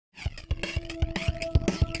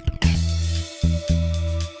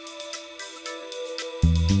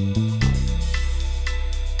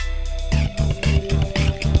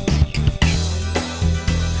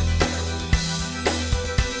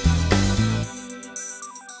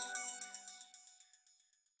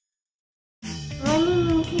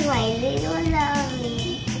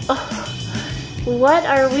what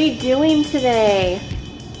are we doing today?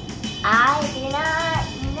 I do not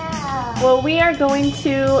know. Well, we are going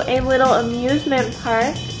to a little amusement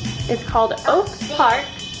park. It's called Oaks Park.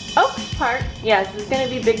 Oaks Park. Yes, it's going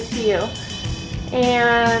to be big to you.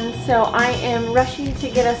 And so I am rushing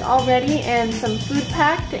to get us all ready and some food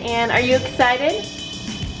packed. And are you excited?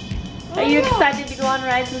 Are you excited to go on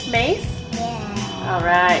rides with Mace? Yeah. All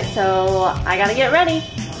right, so I gotta get ready.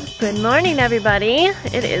 Good morning, everybody.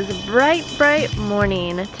 It is bright, bright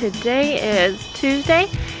morning. Today is Tuesday,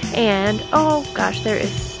 and oh gosh, there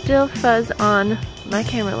is still fuzz on my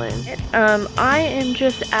camera lens. I am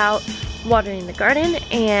just out watering the garden,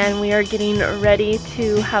 and we are getting ready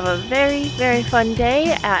to have a very, very fun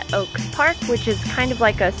day at Oaks Park, which is kind of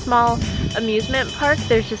like a small amusement park.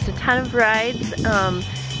 There's just a ton of rides,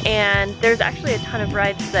 and there's actually a ton of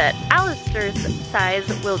rides that Alistair's size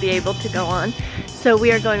will be able to go on. So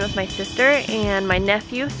we are going with my sister and my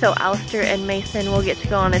nephew, so Alistair and Mason will get to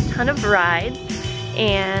go on a ton of rides,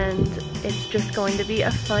 and it's just going to be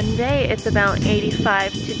a fun day. It's about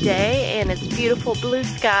 85 today, and it's beautiful blue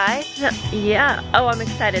sky. Yeah, oh, I'm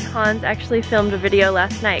excited. Hans actually filmed a video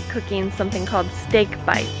last night cooking something called steak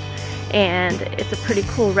bites, and it's a pretty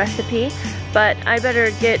cool recipe. But I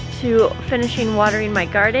better get to finishing watering my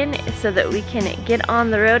garden so that we can get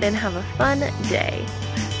on the road and have a fun day.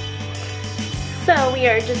 So we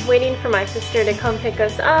are just waiting for my sister to come pick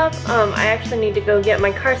us up. I actually need to go get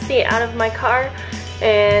my car seat out of my car,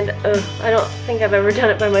 and I don't think I've ever done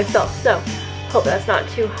it by myself, so hope that's not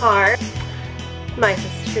too hard. My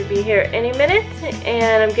sister should be here any minute,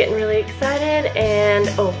 and I'm getting really excited, and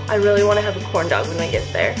oh, I really want to have a corn dog when I get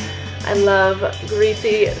there. I love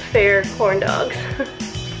greasy, fair corn dogs.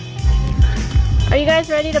 Are you guys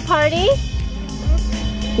ready to party?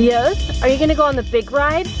 Yes? Are you gonna go on the big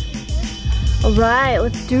rides? All right,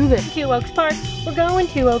 let's do this. To Oaks Park. We're going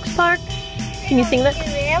to Oaks Park. Can you sing that?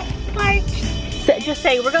 Park. Just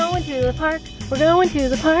say, we're going to the park. We're going to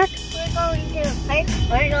the park. We're going to the park.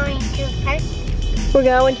 We're going to the park. We're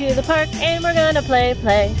going to the park, and we're gonna play.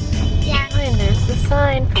 Yeah. And there's the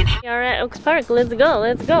sign. We are at Oaks Park. Let's go.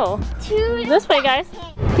 Let's go. This way, guys.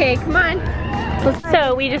 Okay, come on.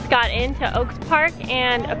 So we just got into Oaks Park,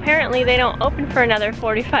 and apparently they don't open for another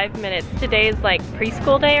 45 minutes. Today is like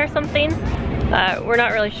preschool day or something. We're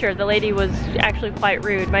not really sure. The lady was actually quite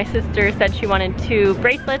rude. My sister said she wanted 2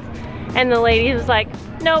 bracelets, and the lady was like,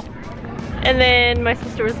 nope. And then my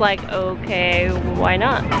sister was like, okay, why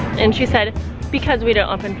not? And she said, because we don't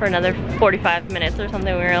open for another 45 minutes or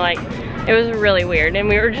something. We were like, it was really weird, and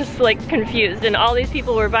we were just like confused, and all these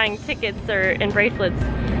people were buying tickets and bracelets,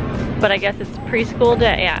 but I guess it's preschool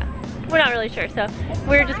day. Yeah, we're not really sure. So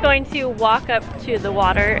we're just going to walk up to the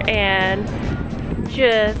water and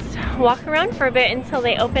just walk around for a bit until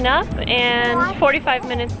they open up, and 45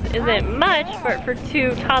 minutes isn't much, but for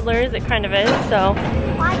 2 toddlers it kind of is, so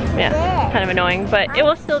yeah, kind of annoying, but it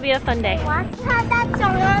will still be a fun day. That's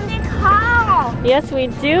around the car. Yes, we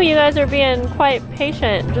do. You guys are being quite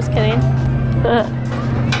patient. Just kidding.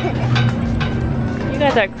 You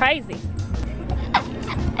guys are crazy.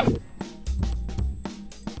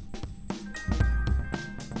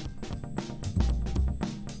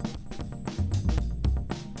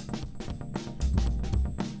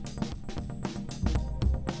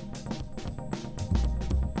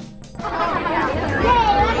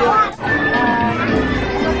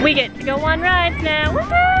 We get to go on rides now.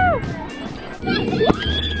 Woohoo!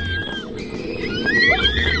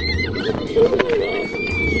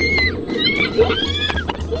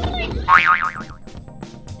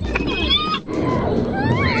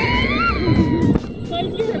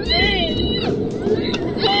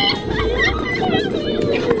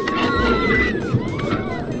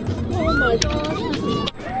 Oh my gosh.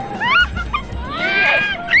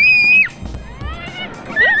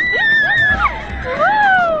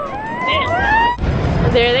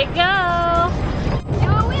 There they go. Do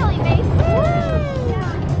a wheelie, Mace.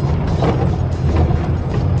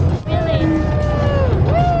 Really?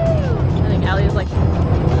 I think Allie is like,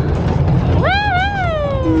 woo!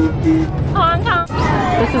 Hong Kong.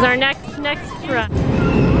 This is our next run.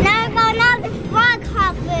 Now go now the frog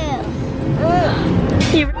hop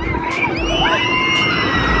You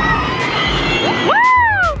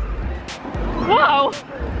Whoa!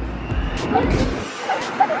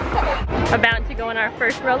 About to go on our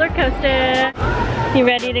first roller coaster. You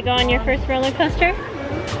ready to go on your first roller coaster?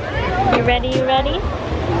 You ready? You ready?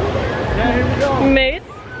 Yeah, here we go. Mace,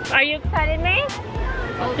 are you excited, Mace?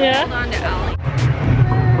 Yeah. Hold on to Allie.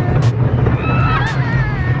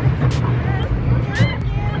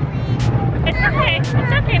 It's okay. It's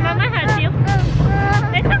okay. Mama has you.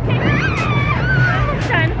 It's okay. It's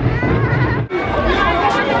done.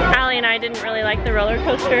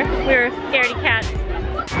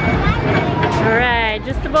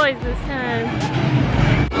 just the boys this time.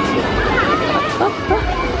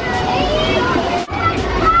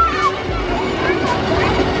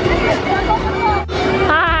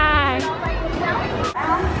 Hi.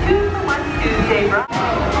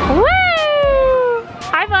 Woo!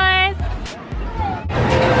 Hi, boys.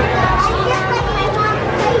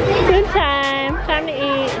 Good time. Time to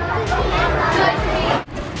eat.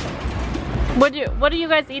 What are you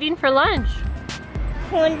guys eating for lunch?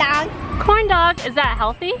 Corn dog. Corn dog. Is that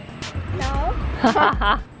healthy? No.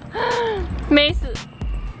 Mace,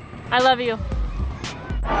 I love you.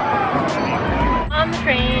 On the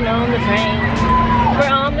train, on the train.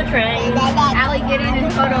 We're on the train. Allie, get in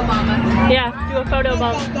and photo mama. Yeah, do a photo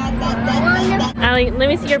mom. Allie, let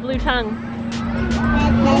me see your blue tongue.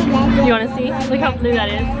 You want to see? Look how blue that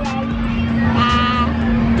is.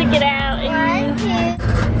 Stick it out.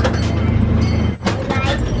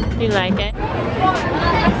 You like it?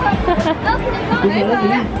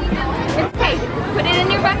 Okay, put it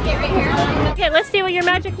in your bucket right here. Okay, let's see what your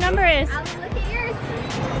magic number is. Look at yours.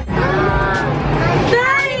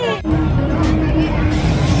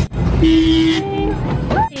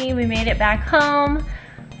 30! We made it back home.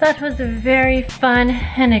 That was a very fun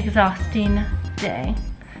and exhausting day.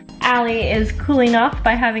 Allie is cooling off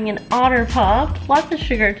by having an otter pop. Lots of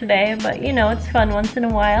sugar today, but you know, it's fun once in a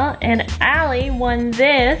while. And Allie won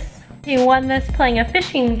this. He won this playing a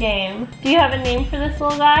fishing game. Do you have a name for this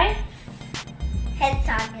little guy?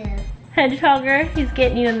 Hedgehogger. Hedgehogger. He's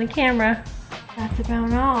getting you in the camera. That's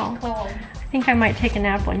about all. Cold. I think I might take a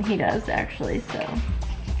nap when he does, actually, so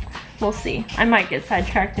we'll see. I might get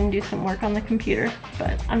sidetracked and do some work on the computer,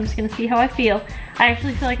 but I'm just gonna see how I feel. I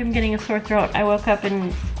actually feel like I'm getting a sore throat. I woke up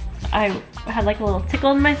and I had like a little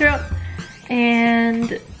tickle in my throat,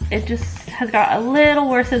 and it just has got a little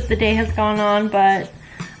worse as the day has gone on, but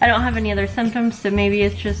I don't have any other symptoms, so maybe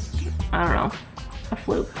it's just, I don't know, a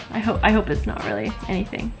fluke. I hope it's not really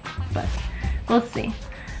anything, but we'll see.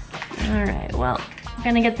 All right, well, I'm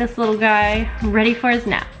gonna get this little guy ready for his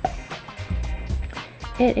nap.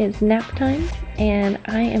 It is nap time, and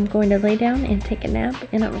I am going to lay down and take a nap,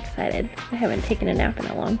 and I'm excited. I haven't taken a nap in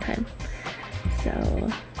a long time, so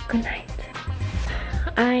good night.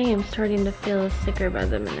 I am starting to feel sicker by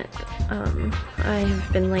the minute. I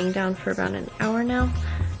have been laying down for about an hour now,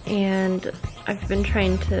 and I've been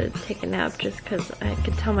trying to take a nap just because I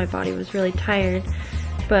could tell my body was really tired,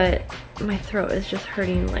 but my throat is just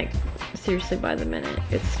hurting like seriously by the minute.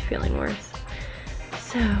 It's feeling worse.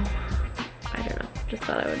 So, I don't know, just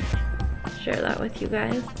thought I would share that with you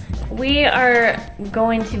guys. We are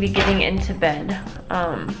going to be getting into bed.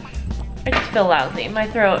 I just feel lousy. My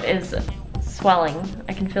throat is swelling.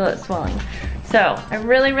 I can feel it swelling. So I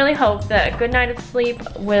really, really hope that a good night of sleep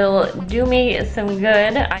will do me some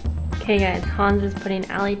good. Okay guys, Hans is putting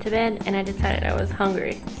Allie to bed, and I decided I was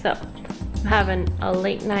hungry. So I'm having a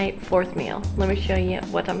late night fourth meal. Let me show you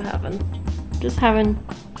what I'm having. Just having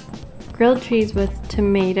grilled cheese with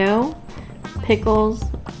tomato, pickles,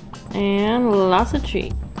 and lots of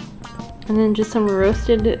cheese. And then just some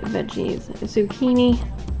roasted veggies, zucchini,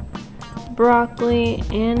 broccoli,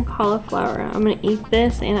 and cauliflower. I'm gonna eat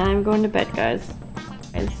this and I'm going to bed, guys.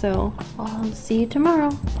 And so I'll see you tomorrow.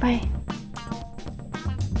 Bye.